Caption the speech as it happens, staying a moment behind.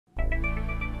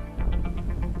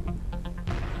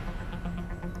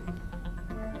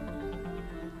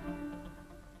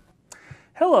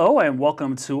Hello and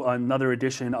welcome to another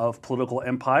edition of Political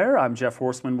Empire. I'm Jeff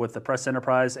Horseman with the Press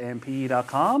Enterprise and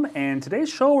PE.com, and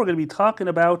today's show we're going to be talking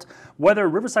about whether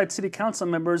Riverside City Council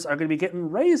members are going to be getting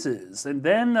raises. And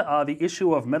then the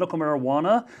issue of medical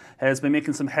marijuana has been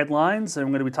making some headlines, and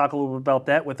we're going to be talking a little bit about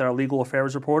that with our legal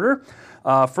affairs reporter.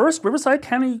 First, Riverside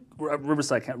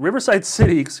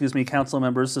City Council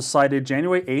members decided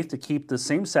January 8th to keep the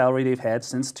same salary they've had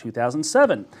since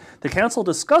 2007. The council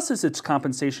discusses its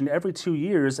compensation every 2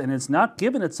 years and it's not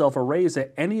given itself a raise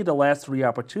at any of the last three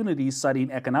opportunities,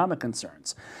 citing economic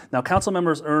concerns. Now, council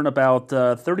members earn about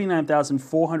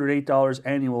 $39,408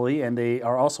 annually, and they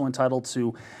are also entitled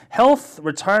to health,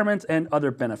 retirement, and other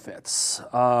benefits.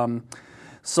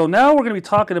 So now we're going to be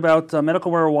talking about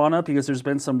medical marijuana because there's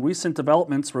been some recent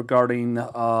developments regarding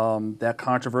that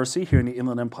controversy here in the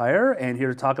Inland Empire. And here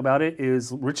to talk about it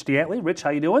is Rich Diatley. Rich,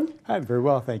 how you doing? I'm very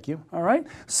well, thank you. All right.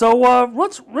 So,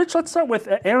 Rich, let's start with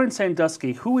Aaron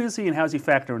Sandusky. Who is he and how does he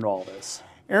factor into all this?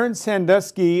 Aaron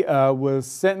Sandusky was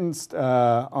sentenced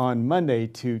on Monday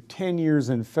to 10 years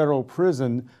in federal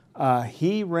prison.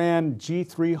 He ran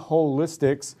G3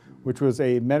 Holistics, which was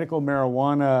a medical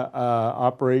marijuana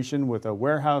operation with a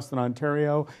warehouse in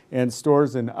Ontario and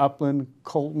stores in Upland,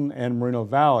 Colton, and Moreno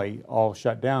Valley, all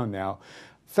shut down now.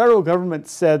 Federal government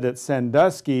said that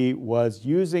Sandusky was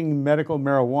using medical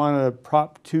marijuana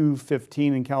Prop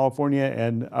 215 in California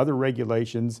and other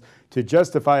regulations to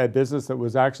justify a business that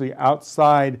was actually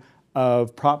outside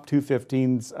of Prop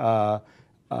 215's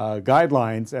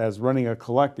guidelines as running a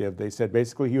collective. They said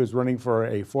basically he was running for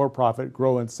a for-profit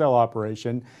grow and sell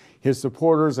operation. His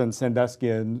supporters and Sandusky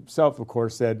himself, of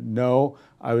course, said, no,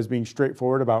 I was being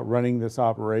straightforward about running this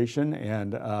operation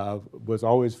and was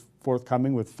always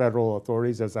forthcoming with federal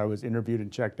authorities as I was interviewed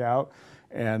and checked out.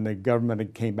 And the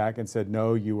government came back and said,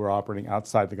 no, you were operating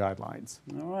outside the guidelines.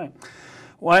 All right.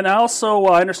 Well, and also,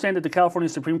 I understand that the California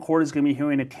Supreme Court is going to be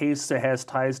hearing a case that has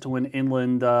ties to an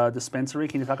inland dispensary.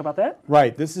 Can you talk about that?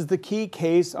 Right. This is the key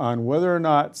case on whether or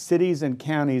not cities and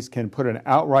counties can put an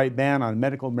outright ban on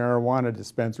medical marijuana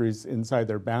dispensaries inside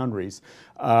their boundaries.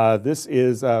 This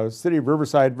is City of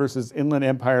Riverside versus Inland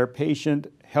Empire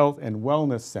Patient Health and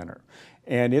Wellness Center.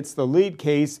 And it's the lead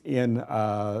case in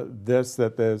this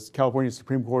that the California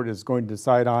Supreme Court is going to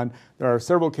decide on. There are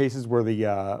several cases where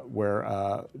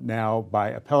now by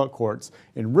appellate courts.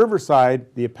 In Riverside,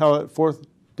 the 4th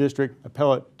District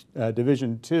Appellate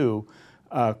Division 2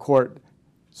 Court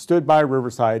stood by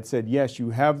Riverside, said, yes, you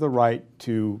have the right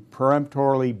to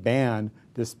peremptorily ban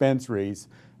dispensaries,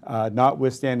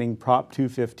 notwithstanding Prop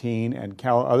 215 and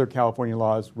other California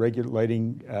laws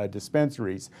regulating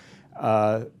dispensaries.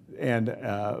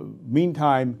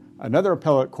 Meantime, another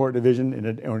appellate court division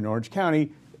in Orange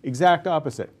County, exact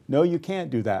opposite. No, you can't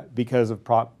do that because of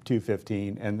Prop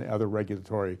 215 and the other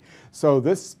regulatory. So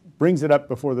this brings it up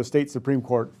before the state Supreme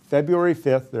Court February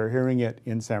 5th. They're hearing it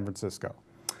in San Francisco.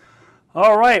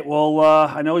 All right. Well,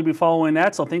 I know you'll be following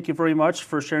that, so thank you very much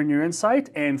for sharing your insight.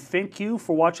 And thank you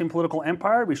for watching Political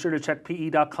Empire. Be sure to check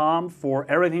PE.com for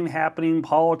everything happening,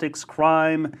 politics,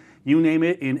 crime, you name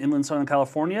it, in inland Southern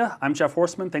California. I'm Jeff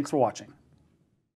Horseman. Thanks for watching.